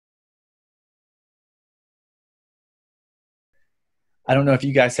I don't know if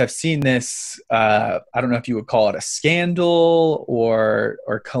you guys have seen this. I don't know if you would call it a scandal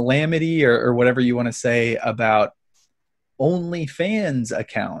or calamity or whatever you want to say about OnlyFans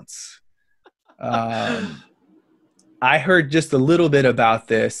accounts. I heard just a little bit about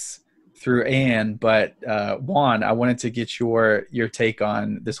this through Anne, but Juan, I wanted to get your take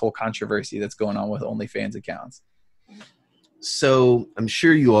on this whole controversy that's going on with OnlyFans accounts. So I'm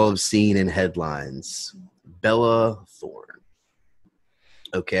sure you all have seen in headlines, Bella Thorne.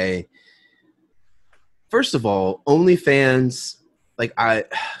 Okay. First of all, OnlyFans, like I've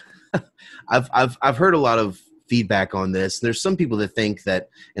heard a lot of feedback on this. There's some people that think that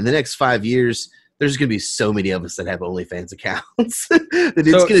in the next 5 years, there's going to be so many of us that have OnlyFans accounts that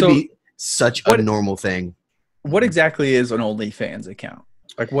it's going to be such a normal thing. What exactly is an OnlyFans account?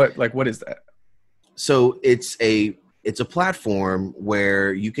 What is that? So it's a platform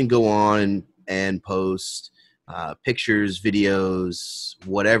where you can go on and post pictures, videos,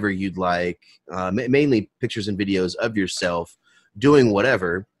 whatever you'd like, mainly pictures and videos of yourself doing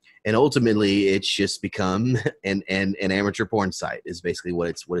whatever. And ultimately, it's just become an amateur porn site is basically what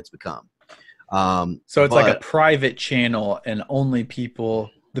it's become. So it's like a private channel, and only the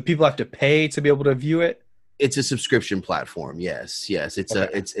people have to pay to be able to view it. It's a subscription platform. Yes.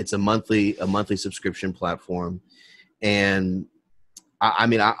 It's a monthly subscription platform. And I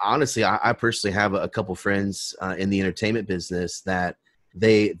mean, honestly, I personally have a couple friends in the entertainment business that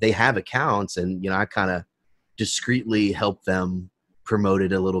they have accounts, and I kind of discreetly help them promote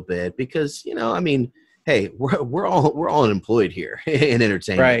it a little bit because I mean, hey, we're all unemployed here in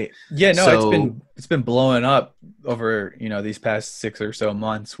entertainment, right? Yeah, no, so, it's been blowing up over these past 6 or so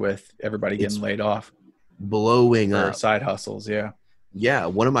months with everybody getting laid off, blowing up side hustles. Yeah.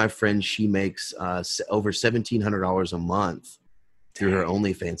 One of my friends, she makes over $1,700 a month through her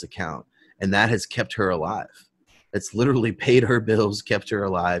OnlyFans account, and that has kept her alive. It's literally paid her bills, kept her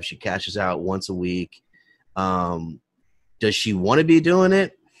alive. She cashes out once a week. Does she want to be doing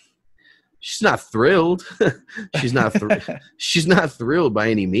it? She's not thrilled. She's not thrilled by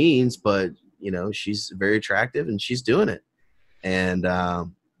any means, but she's very attractive and she's doing it. And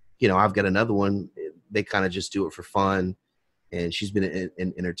I've got another one. They kind of just do it for fun, and she's been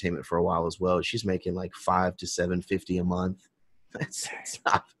in entertainment for a while as well. She's making like $500 to $750 a month. It's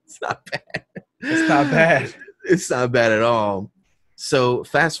not bad. It's not bad. It's not bad at all. So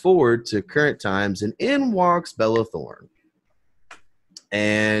fast forward to current times, and in walks Bella Thorne.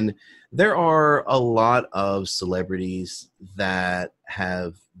 And there are a lot of celebrities that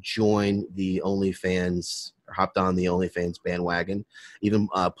have joined the OnlyFans, or hopped on the OnlyFans bandwagon. Even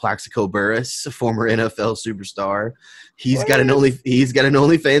Plaxico Burress, a former NFL superstar, he's got an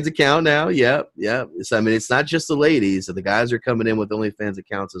OnlyFans account now. Yep. So, I mean, it's not just the ladies; so the guys are coming in with OnlyFans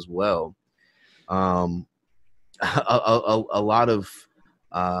accounts as well. A lot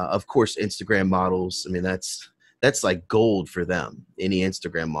of course, Instagram models. I mean, that's like gold for them. Any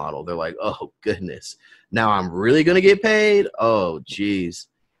Instagram model, they're like, oh goodness, now I'm really gonna get paid. Oh geez.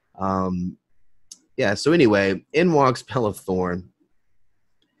 Yeah. So anyway, in walks Bella Thorne,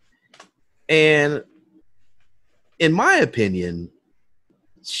 and in my opinion,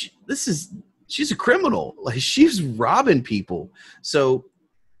 she's a criminal. Like, she's robbing people. So,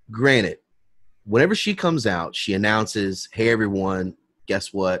 granted, whenever she comes out, she announces, "Hey everyone,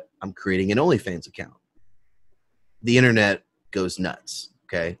 guess what? I'm creating an OnlyFans account." The internet goes nuts.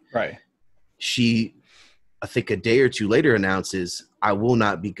 Okay. Right. She, I think a day or two later, announces, "I will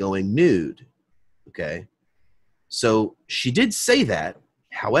not be going nude." Okay. So she did say that.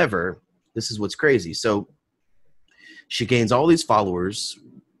 However, this is what's crazy. So she gains all these followers,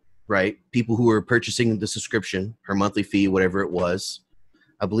 right? People who are purchasing the subscription, her monthly fee, whatever it was.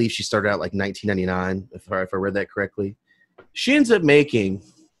 I believe she started out like $19.99, if I read that correctly. She ends up making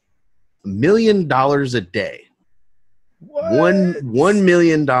 $1 million a day. What? $1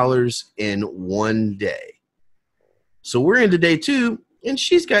 million in one day. So we're into day 2, and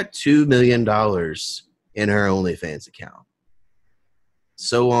she's got $2 million in her OnlyFans account.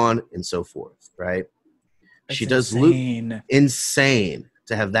 So on and so forth, right? That's she does insane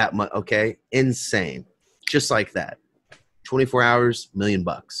to have that much. Okay, insane, just like that. 24 hours, $1 million.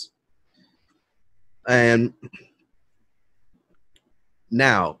 And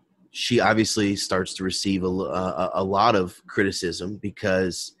now she obviously starts to receive a lot of criticism,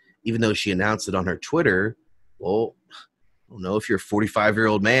 because even though she announced it on her Twitter, well, I don't know, if you're a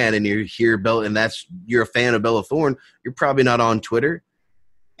 45-year-old man and you're here, you're a fan of Bella Thorne, you're probably not on Twitter,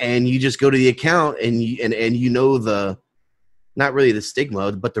 and you just go to the account and the, not really the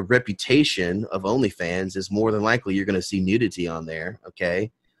stigma, but the reputation of OnlyFans is more than likely you're going to see nudity on there.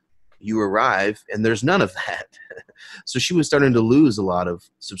 Okay. you arrive and there's none of that. So she was starting to lose a lot of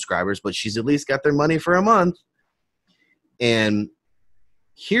subscribers, but she's at least got their money for a month. And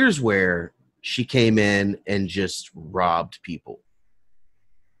here's where she came in and just robbed people.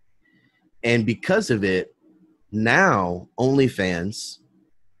 And because of it, now OnlyFans,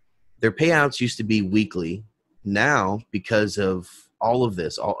 their payouts used to be weekly. Now, because of all of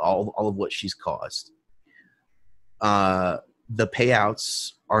this, all of what she's caused, the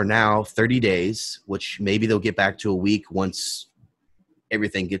payouts are now 30 days, which maybe they'll get back to a week once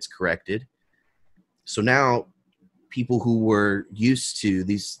everything gets corrected. So now people who were used to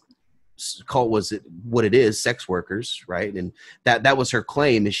these what it is, sex workers, right? And that was her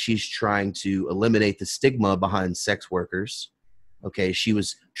claim, is she's trying to eliminate the stigma behind sex workers. Okay, she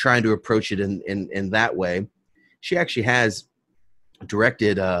was trying to approach it in that way. She actually has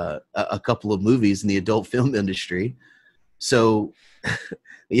directed a couple of movies in the adult film industry. So,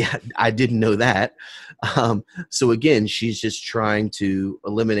 yeah, I didn't know that. So again, she's just trying to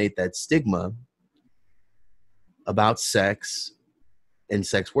eliminate that stigma about sex and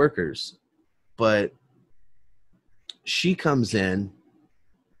sex workers. But she comes in,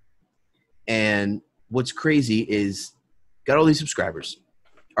 and what's crazy is got all these subscribers,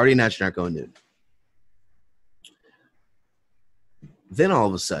 already announced you're not going nude. Then all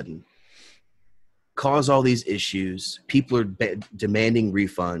of a sudden, cause all these issues. People are demanding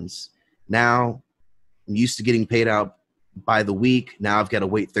refunds. Now, I'm used to getting paid out by the week. Now I've got to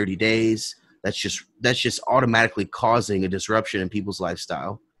wait 30 days. That's just automatically causing a disruption in people's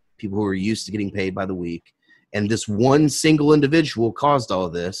lifestyle. People who are used to getting paid by the week. And this one single individual caused all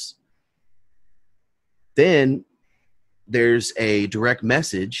of this. Then there's a direct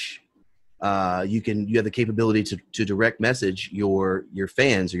message. You have the capability to direct message your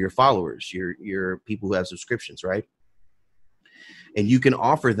fans or your followers, your people who have subscriptions, right? And you can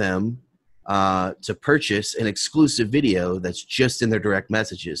offer them to purchase an exclusive video that's just in their direct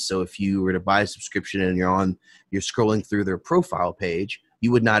messages. So if you were to buy a subscription and you're scrolling through their profile page,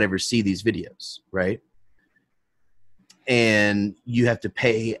 you would not ever see these videos, right? And you have to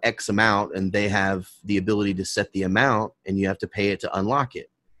pay X amount, and they have the ability to set the amount, and you have to pay it to unlock it.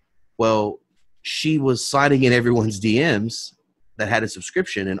 Well, she was sliding in everyone's DMs that had a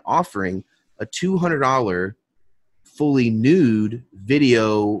subscription and offering a $200 fully nude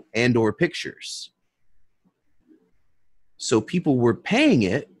video and or pictures. So people were paying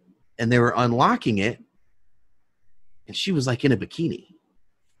it and they were unlocking it, and she was like in a bikini.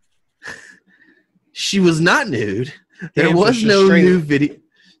 She was not nude. There was no new video.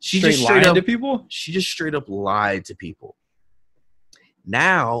 She just straight up to people. She just straight up lied to people.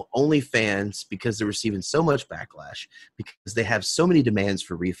 Now, OnlyFans, because they're receiving so much backlash, because they have so many demands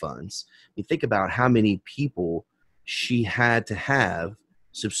for refunds, you think about how many people she had to have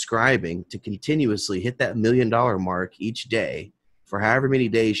subscribing to continuously hit that $1 million mark each day for however many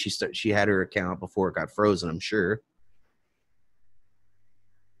days she had her account before it got frozen, I'm sure.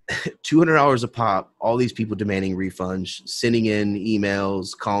 $200 a pop, all these people demanding refunds, sending in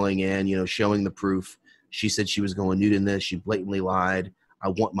emails, calling in, showing the proof. She said she was going nude in this. She blatantly lied. I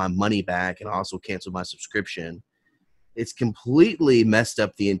want my money back, and also canceled my subscription. It's completely messed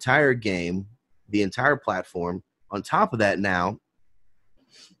up the entire game, the entire platform. On top of that, now,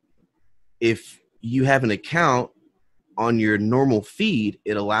 if you have an account on your normal feed,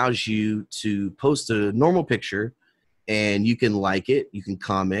 it allows you to post a normal picture, and you can like it, you can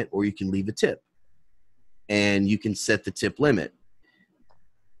comment, or you can leave a tip. And you can set the tip limit.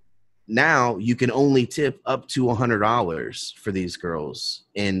 Now you can only tip up to $100 for these girls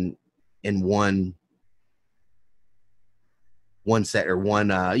in one set, or one,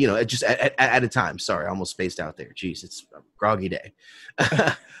 just at a time. Sorry, I almost spaced out there. Jeez, it's a groggy day.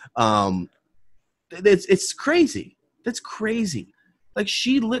 It's crazy. That's crazy. Like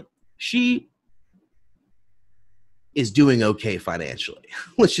she is doing okay financially.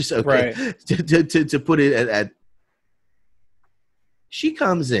 Let's just okay, right. to put it at. She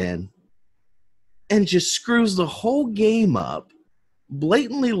comes in and just screws the whole game up,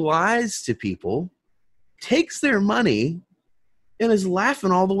 blatantly lies to people, takes their money, and is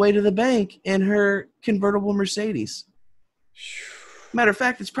laughing all the way to the bank in her convertible Mercedes. Matter of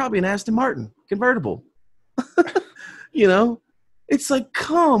fact, it's probably an Aston Martin convertible. It's like,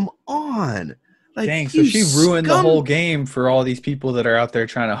 come on. Like, dang, so she ruined the whole game for all these people that are out there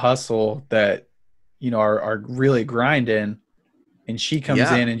trying to hustle, that, are really grinding. And she comes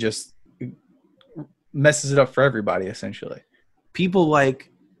in and just messes it up for everybody, essentially. People like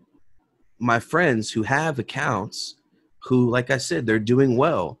my friends who have accounts who, like I said, they're doing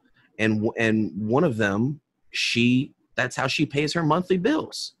well. And one of them, that's how she pays her monthly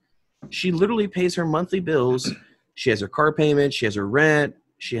bills. She literally pays her monthly bills. She has her car payment. She has her rent.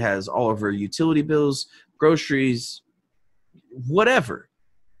 She has all of her utility bills, groceries, whatever.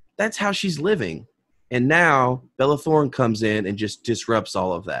 That's how she's living. And now Bella Thorne comes in and just disrupts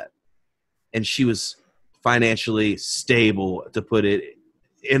all of that. And she was financially stable, to put it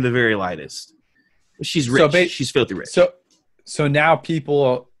in the very lightest. She's rich. She's filthy rich. So now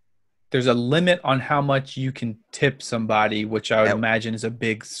there's a limit on how much you can tip somebody, which I would imagine is a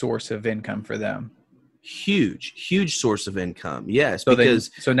big source of income for them. Huge source of income. Yes,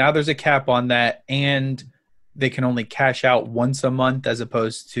 so now there's a cap on that, and they can only cash out once a month as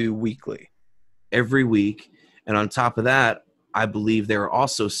opposed to weekly. Every week. And on top of that, I believe they're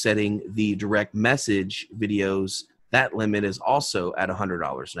also setting the direct message videos. That limit is also at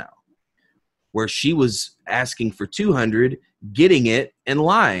 $100 now, where she was asking for $200, getting it, and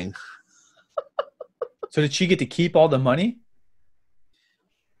lying. So did she get to keep all the money?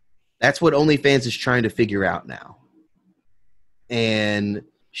 That's what OnlyFans is trying to figure out now. And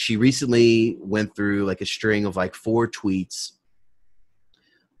she recently went through like a string of like 4 tweets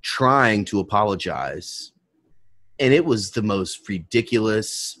trying to apologize. And it was the most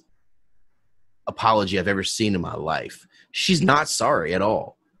ridiculous apology I've ever seen in my life. She's not sorry at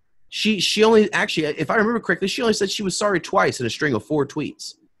all. She only, actually, if I remember correctly, she only said she was sorry twice in a string of 4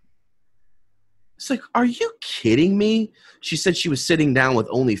 tweets. It's like, are you kidding me? She said she was sitting down with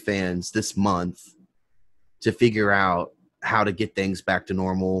OnlyFans this month to figure out how to get things back to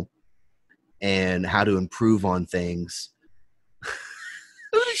normal and how to improve on things.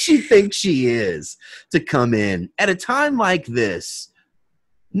 Who does she think she is to come in at a time like this?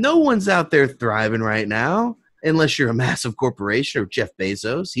 No one's out there thriving right now unless you're a massive corporation or Jeff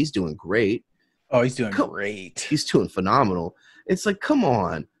Bezos. He's doing great. Oh, he's doing great. He's doing phenomenal. It's like, come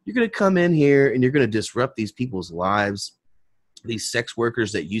on. You're going to come in here and you're going to disrupt these people's lives, these sex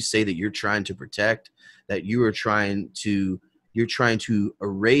workers that you say that you're trying to protect, that you're trying to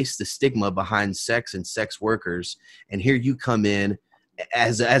erase the stigma behind sex and sex workers. And here you come in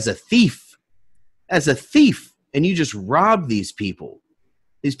as a thief, and you just rob these people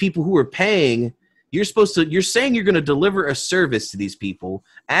who are paying. You're saying you're going to deliver a service to these people,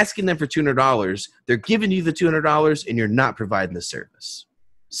 asking them for $200. They're giving you the $200 and you're not providing the service.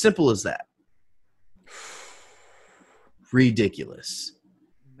 Simple as that. Ridiculous.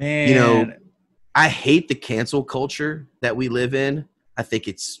 Man. You know, I hate the cancel culture that we live in. I think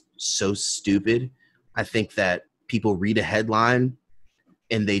it's so stupid. I think that people read a headline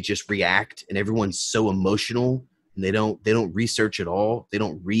and they just react, and everyone's so emotional and they don't research at all. They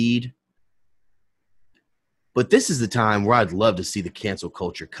don't read. But this is the time where I'd love to see the cancel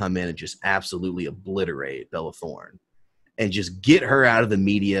culture come in and just absolutely obliterate Bella Thorne and just get her out of the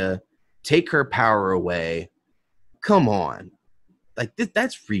media, take her power away. Come on. Like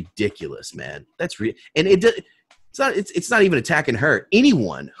that's ridiculous, man. And it's not even attacking her.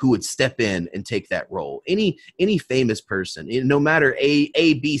 Anyone who would step in and take that role, any famous person, no matter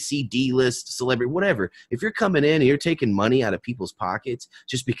A, B, C, D list, celebrity, whatever. If you're coming in and you're taking money out of people's pockets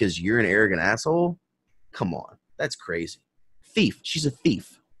just because you're an arrogant asshole, come on. That's crazy. Thief. She's a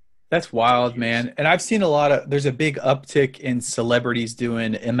thief. That's wild, man. And I've seen there's a big uptick in celebrities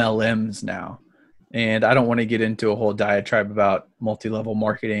doing MLMs now. And I don't want to get into a whole diatribe about multi-level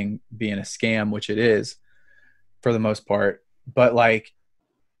marketing being a scam, which it is for the most part. But like,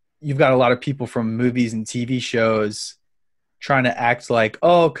 you've got a lot of people from movies and TV shows trying to act like,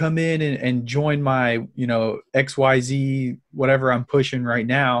 oh, come in and join my, XYZ, whatever I'm pushing right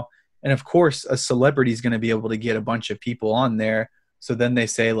now. And of course, a celebrity is going to be able to get a bunch of people on there. So then they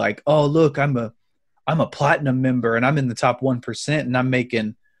say like, oh, look, I'm a platinum member and I'm in the top 1% and I'm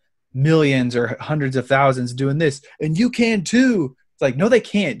making millions or hundreds of thousands doing this. And you can too. It's like, no, they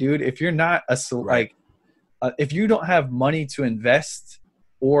can't, dude. If you're not if you don't have money to invest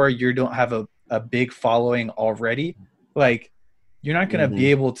or you don't have a big following already, like you're not going to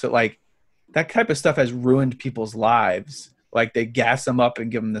be able to, like, that type of stuff has ruined people's lives. Like they gas them up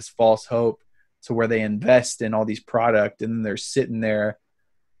and give them this false hope to where they invest in all these product and then they're sitting there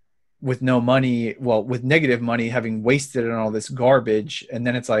with no money, with negative money, having wasted it on all this garbage. And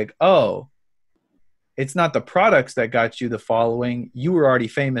then it's like, oh, it's not the products that got you the following. You were already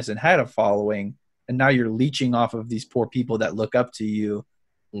famous and had a following. And now you're leeching off of these poor people that look up to you.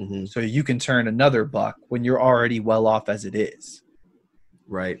 So you can turn another buck when you're already well off as it is.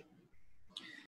 Right.